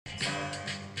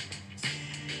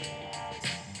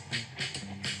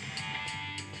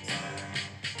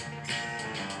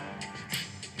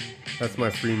That's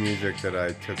my free music that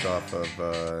I took off of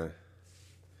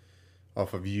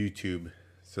YouTube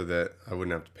so that I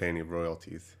wouldn't have to pay any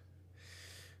royalties.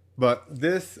 But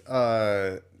this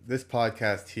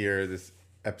podcast here, this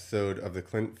episode of the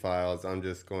Clint Files, I'm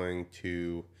just going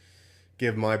to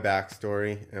give my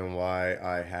backstory and why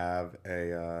I have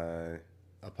a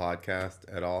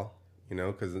podcast at all. You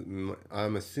know, because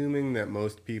I'm assuming that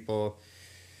most people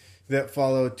that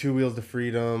follow Two Wheels to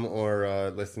Freedom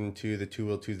or listen to the Two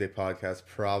Wheel Tuesday podcast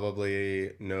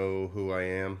probably know who I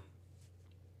am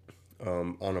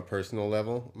on a personal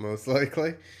level, most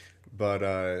likely.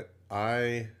 But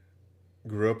I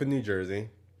grew up in New Jersey.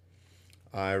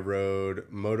 I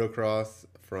rode motocross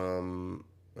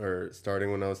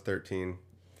starting when I was 13.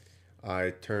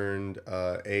 I turned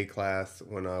A class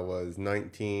when I was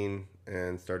 19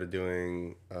 and started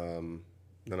doing,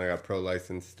 then I got pro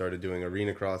license, started doing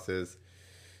arena crosses,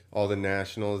 all the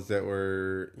nationals that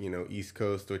were, East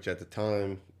Coast, which at the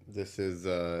time, this is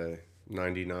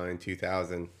 99,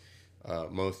 2000.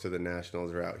 Most of the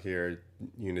nationals are out here: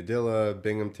 Unadilla,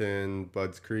 Binghamton,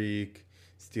 Budds Creek,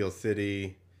 Steel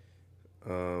City.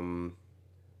 Those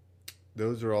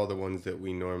are all the ones that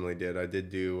we normally did. I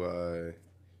did do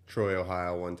Troy,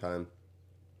 Ohio one time.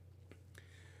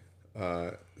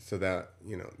 So that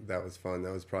was fun.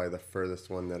 That was probably the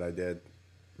furthest one that I did.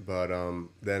 But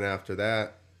then after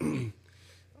that,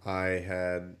 I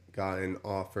had gotten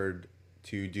offered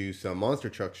to do some monster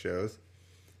truck shows,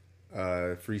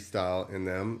 freestyle in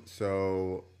them.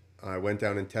 So I went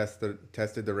down and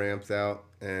tested the ramps out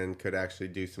and could actually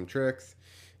do some tricks.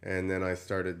 And then I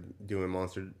started doing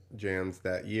monster jams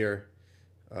that year.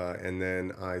 And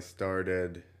then I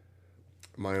started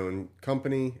my own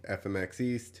company, FMX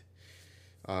East.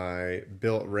 I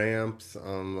built ramps.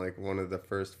 I'm like one of the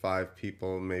first 5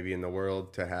 people maybe in the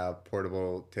world to have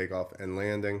portable takeoff and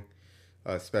landing,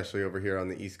 especially over here on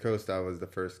the East Coast. I was the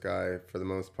first guy for the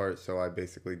most part, so I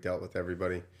basically dealt with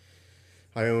everybody.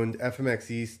 I owned FMX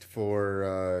East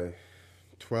for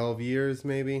 12 years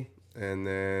maybe, and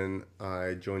then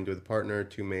I joined with a partner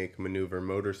to make Maneuver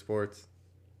Motorsports.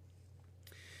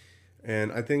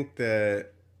 And I think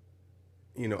that,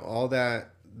 all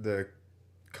that, the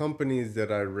companies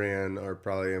that I ran are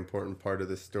probably an important part of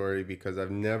the story because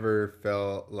I've never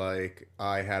felt like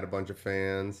I had a bunch of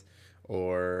fans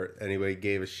or anybody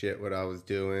gave a shit what I was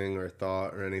doing or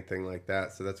thought or anything like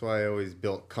that. So that's why I always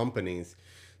built companies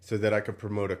so that I could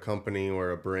promote a company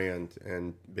or a brand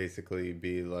and basically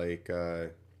be like,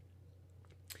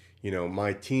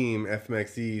 my team,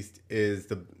 FMX East, is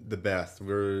the best.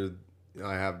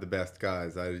 I have the best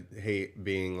guys. I hate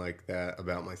being like that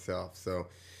about myself. So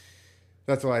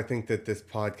that's why I think that this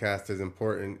podcast is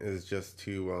important, is just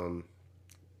to,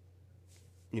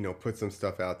 put some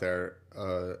stuff out there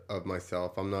of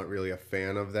myself. I'm not really a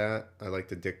fan of that. I like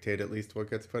to dictate at least what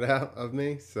gets put out of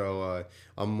me. So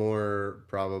I'm more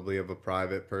probably of a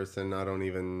private person. I don't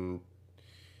even,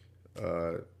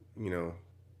 you know,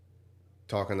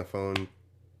 talk on the phone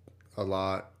a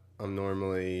lot. I'm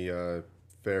normally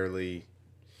fairly,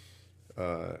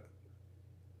 by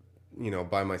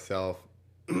myself.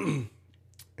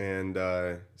 And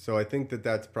so I think that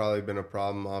that's probably been a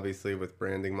problem, obviously, with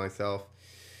branding myself.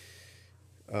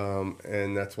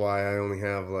 And that's why I only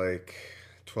have like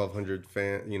 1,200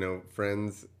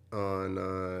 friends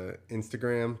on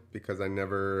Instagram, because I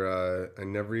never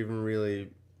even really,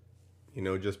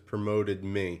 just promoted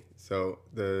me. So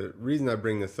the reason I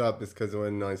bring this up is because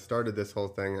when I started this whole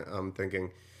thing, I'm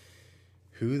thinking,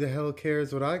 who the hell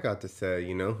cares what I got to say?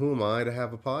 Who am I to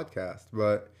have a podcast?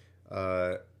 But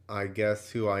I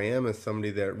guess who I am is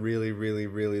somebody that really, really,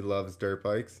 really loves dirt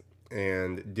bikes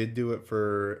and did do it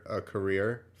for a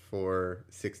career for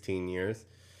 16 years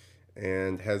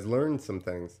and has learned some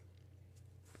things,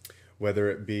 whether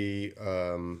it be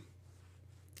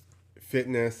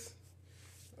fitness,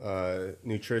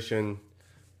 nutrition,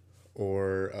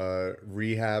 or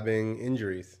rehabbing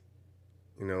injuries.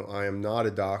 I am not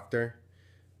a doctor,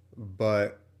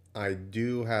 but I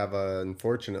do have,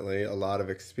 unfortunately, a lot of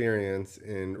experience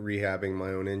in rehabbing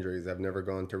my own injuries. I've never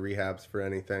gone to rehabs for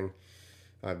anything.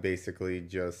 I've basically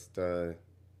just, tried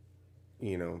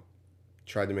to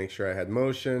make sure I had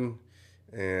motion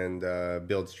and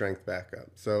build strength back up.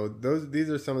 So these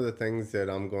are some of the things that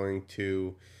I'm going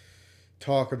to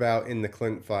talk about in the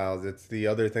Clint Files. It's the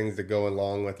other things that go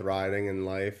along with riding in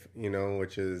life,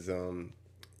 which is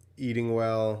eating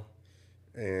well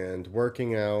and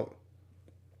working out,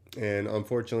 and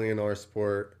unfortunately in our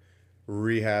sport,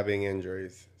 rehabbing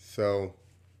injuries. So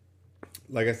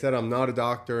like I said, I'm not a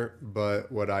doctor,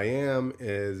 but what I am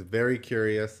is very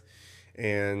curious,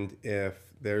 And if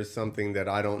there's something that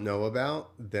I don't know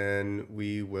about, then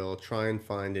we will try and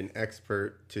find an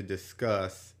expert to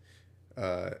discuss,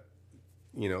 uh,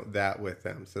 that with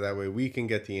them. So that way we can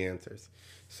get the answers.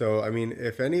 So, I mean,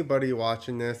 if anybody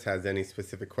watching this has any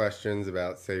specific questions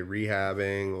about, say,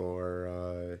 rehabbing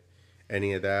or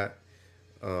any of that,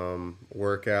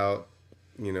 workout,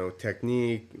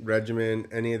 technique, regimen,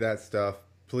 any of that stuff,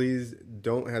 please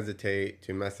don't hesitate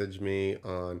to message me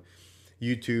on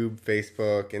YouTube,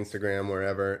 Facebook, Instagram,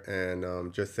 wherever,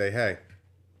 and just say, hey,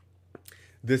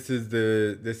 this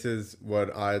is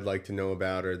what I'd like to know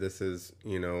about, or this is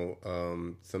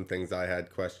some things I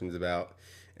had questions about,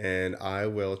 and I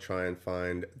will try and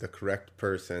find the correct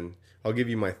person. I'll give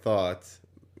you my thoughts,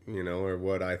 or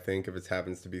what I think if it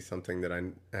happens to be something that I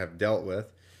have dealt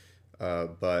with,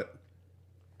 but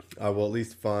I will at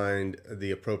least find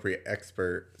the appropriate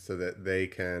expert so that they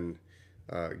can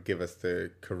give us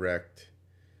the correct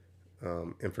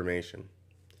information.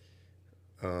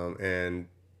 And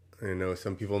I know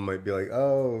some people might be like,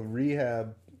 "Oh,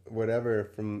 rehab, whatever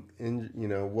from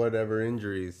whatever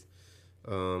injuries."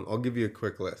 I'll give you a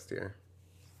quick list here.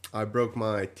 I broke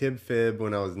my tib fib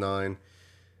when I was 9.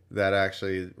 That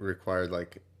actually required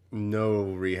like no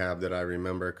rehab that I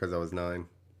remember because I was 9.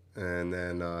 And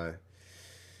then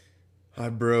I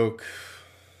broke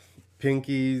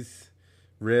pinkies,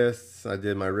 wrists. I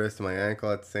did my wrist and my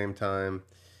ankle at the same time.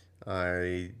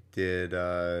 I did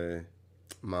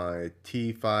my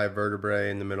T5 vertebrae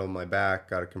in the middle of my back,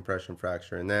 got a compression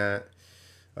fracture in that.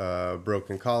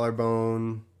 Broken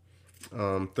collarbone,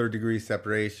 third degree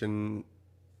separation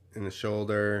in the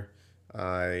shoulder.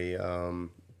 I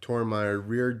tore my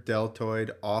rear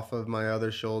deltoid off of my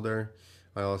other shoulder.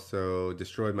 I also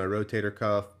destroyed my rotator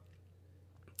cuff.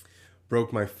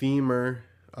 Broke my femur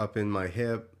up in my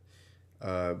hip.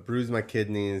 Bruised my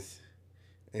kidneys.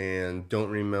 And don't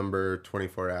remember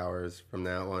 24 hours from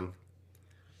that one.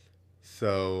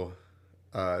 So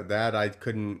that I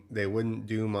couldn't, they wouldn't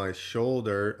do my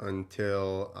shoulder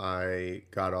until I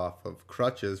got off of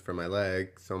crutches for my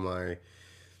leg. So my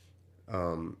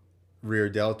rear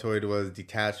deltoid was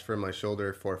detached from my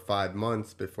shoulder for 5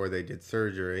 months before they did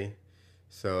surgery.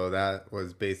 So that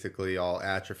was basically all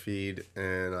atrophied,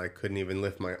 and I couldn't even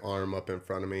lift my arm up in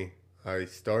front of me. I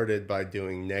started by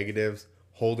doing negatives,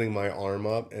 holding my arm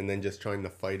up, and then just trying to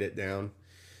fight it down.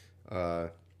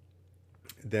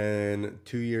 Then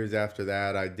 2 years after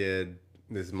that,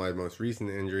 this is my most recent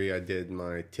injury, I did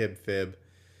my tib fib.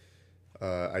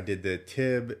 I did the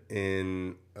tib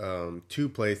in 2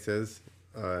 places.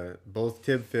 Both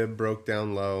tib fib broke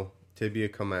down low, tibia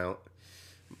come out.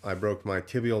 I broke my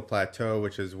tibial plateau,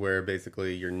 which is where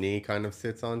basically your knee kind of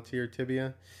sits onto your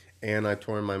tibia, and I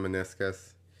tore my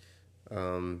meniscus.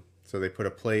 So they put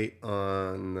a plate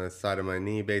on the side of my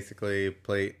knee, basically, a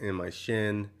plate in my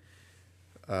shin.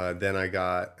 Then I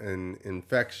got an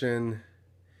infection.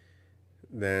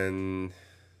 Then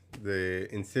the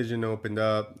incision opened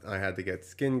up. I had to get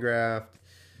skin graft.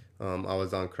 I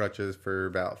was on crutches for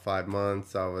about 5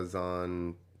 months. I was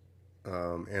on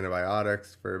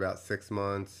antibiotics for about 6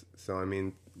 months. So I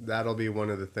mean, that'll be one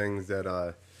of the things that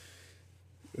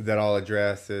I'll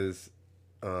address is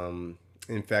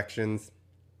infections,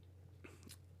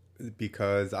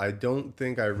 because I don't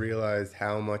think I realized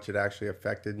how much it actually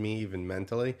affected me even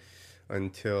mentally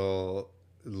until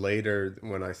later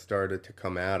when I started to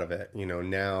come out of it.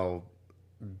 Now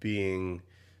being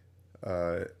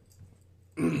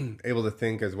able to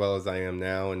think as well as I am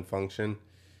now and function,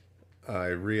 I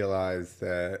realized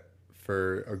that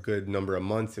for a good number of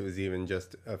months it was even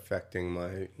just affecting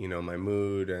my my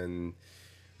mood and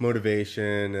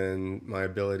motivation and my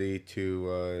ability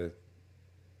to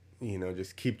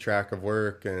just keep track of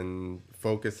work and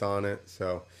focus on it.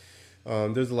 So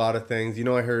there's a lot of things.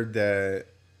 I heard that,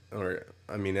 or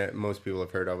I mean, most people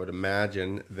have heard, I would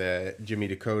imagine, that Jimmy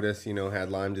Dakotas, had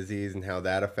Lyme disease and how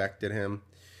that affected him.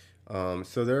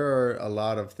 So there are a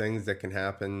lot of things that can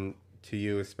happen to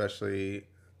you, especially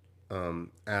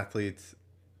athletes.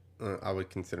 I would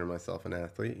consider myself an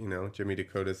athlete. Jimmy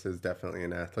Dakotas is definitely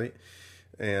an athlete.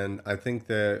 And I think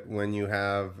that when you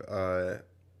have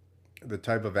the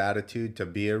type of attitude to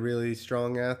be a really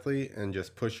strong athlete and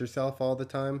just push yourself all the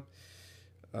time,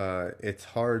 it's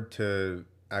hard to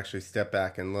actually step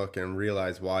back and look and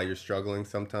realize why you're struggling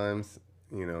sometimes.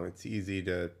 It's easy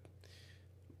to,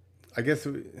 I guess,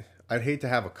 I'd hate to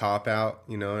have a cop out,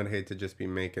 I'd hate to just be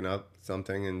making up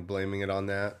something and blaming it on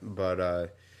that.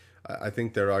 But I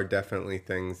think there are definitely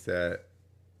things that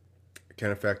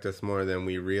can affect us more than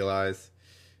we realize.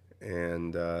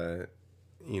 And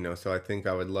So I think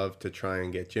I would love to try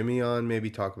and get Jimmy on, maybe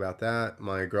talk about that.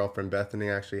 My girlfriend Bethany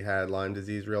actually had Lyme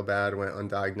disease real bad, went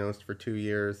undiagnosed for 2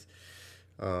 years.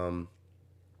 Um,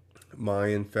 my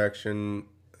infection,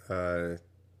 uh,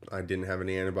 I didn't have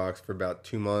any antibiotics for about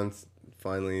 2 months.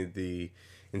 Finally, the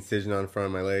incision on the front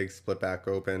of my leg split back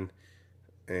open,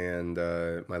 and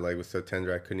my leg was so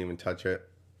tender I couldn't even touch it.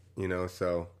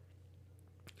 So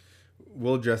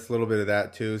we'll address a little bit of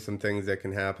that too. Some things that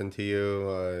can happen to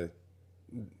you,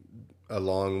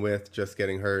 along with just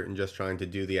getting hurt and just trying to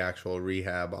do the actual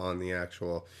rehab on the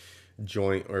actual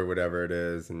joint or whatever it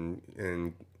is,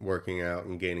 and working out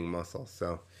and gaining muscle.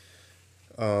 So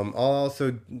I'll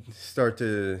also start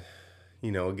to,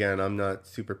 again, I'm not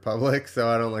super public, so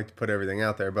I don't like to put everything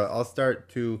out there, but I'll start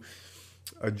to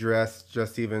address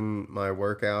just even my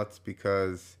workouts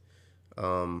because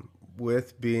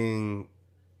with being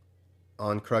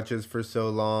on crutches for so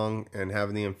long and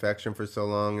having the infection for so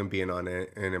long and being on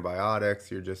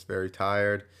antibiotics, you're just very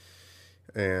tired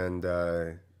and,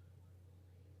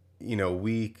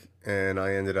 weak. And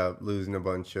I ended up losing a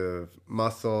bunch of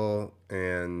muscle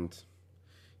and,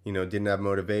 didn't have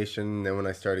motivation. Then when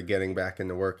I started getting back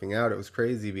into working out, it was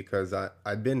crazy because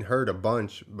I'd been hurt a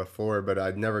bunch before, but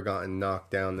I'd never gotten knocked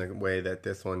down the way that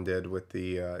this one did with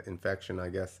the infection, I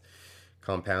guess,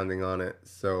 compounding on it.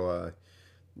 So,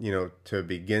 to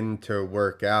begin to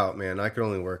work out, man, I could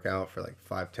only work out for like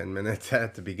 5-10 minutes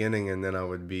at the beginning, and then I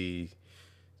would be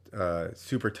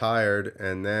super tired.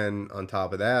 And then on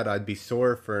top of that, I'd be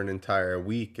sore for an entire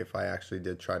week if I actually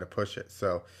did try to push it.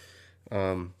 So,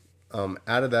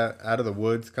 out of the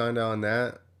woods kind of on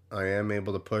that, I am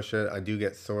able to push it. I do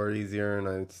get sore easier and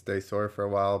I stay sore for a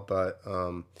while, but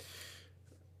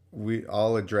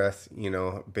I'll address,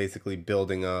 basically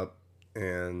building up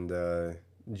and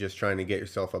just trying to get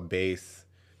yourself a base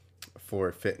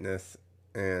for fitness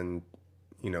and,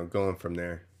 going from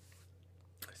there.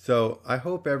 So I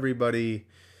hope uh, everybody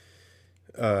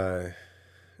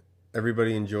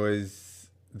enjoys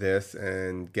this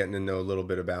and getting to know a little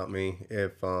bit about me.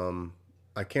 If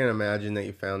I can't imagine that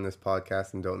you found this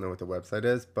podcast and don't know what the website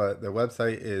is, but the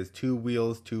website is Two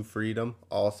Wheels to Freedom,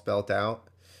 all spelt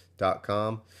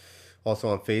out.com. Also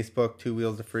on Facebook, Two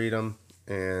Wheels to Freedom,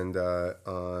 and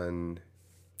on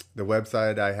the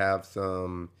website I have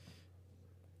some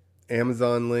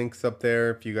Amazon links up there.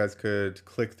 If you guys could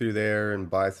click through there and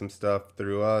buy some stuff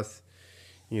through us,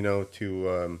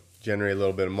 to generate a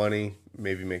little bit of money,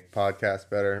 maybe make podcasts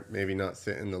better, maybe not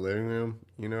sit in the living room,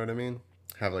 you know what I mean?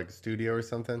 Have like a studio or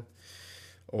something,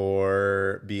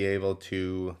 or be able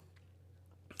to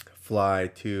fly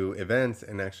to events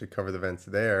and actually cover the events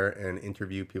there and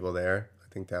interview people there.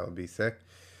 I think that would be sick.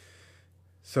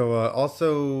 So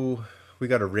also we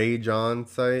got a Rage On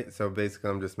site. So basically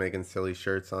I'm just making silly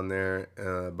shirts on there,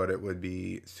 but it would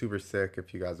be super sick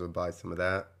if you guys would buy some of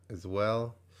that as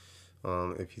well.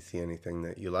 If you see anything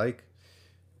that you like.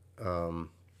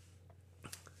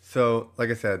 So like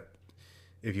I said,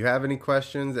 if you have any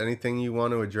questions, anything you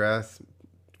want to address,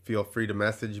 feel free to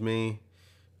message me.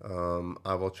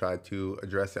 I will try to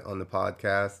address it on the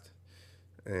podcast.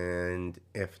 And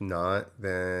if not,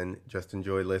 then just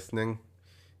enjoy listening.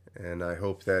 And I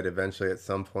hope that eventually at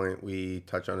some point we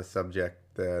touch on a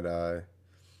subject that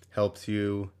helps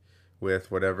you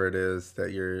with whatever it is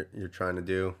that you're trying to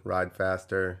do. Ride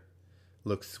faster,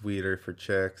 look sweeter for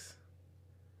chicks,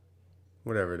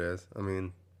 whatever it is. I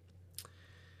mean,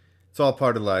 it's all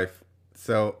part of life.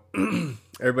 So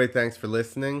everybody, thanks for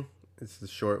listening. It's a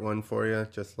short one for you,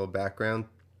 just a little background.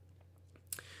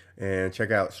 And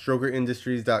check out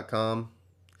strokerindustries.com.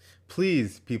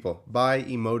 Please, people, buy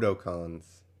emoticons.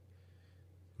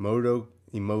 Moto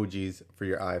emojis for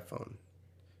your iPhone.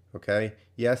 Okay?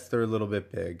 Yes, they're a little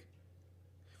bit big.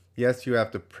 Yes, you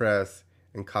have to press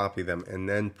and copy them and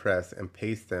then press and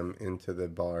paste them into the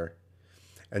bar.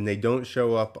 And they don't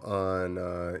show up on,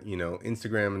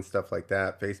 Instagram and stuff like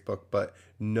that, Facebook, but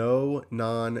no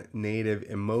non-native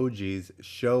emojis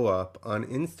show up on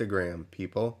Instagram,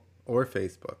 people, or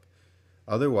Facebook.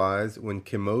 Otherwise, when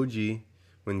Kim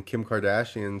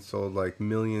Kardashian sold like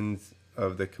millions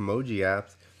of the Kimoji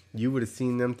apps, you would have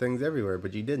seen them things everywhere,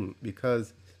 but you didn't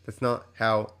because that's not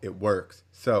how it works.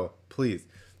 So please,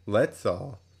 let's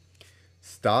all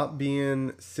stop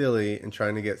being silly and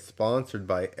trying to get sponsored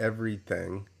by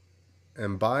everything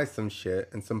and buy some shit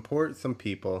and support some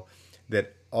people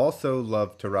that also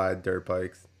love to ride dirt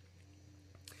bikes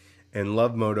and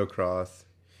love motocross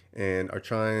and are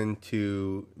trying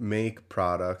to make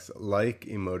products like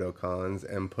emoticons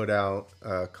and put out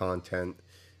content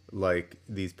like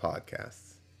these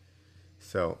podcasts.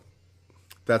 So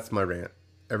that's my rant.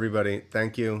 Everybody,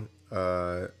 thank you.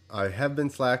 I have been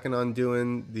slacking on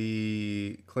doing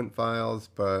the Clint files,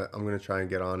 but I'm going to try and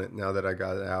get on it now that I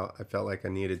got it out. I felt like I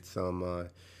needed some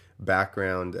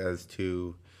background as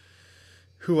to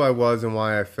who I was and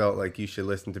why I felt like you should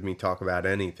listen to me talk about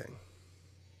anything,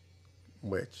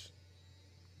 which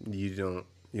you don't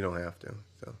have to.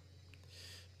 So,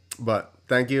 but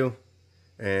thank you,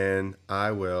 and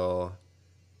I will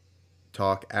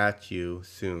talk at you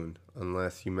soon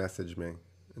unless you message me,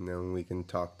 and then we can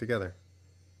talk together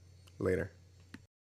later.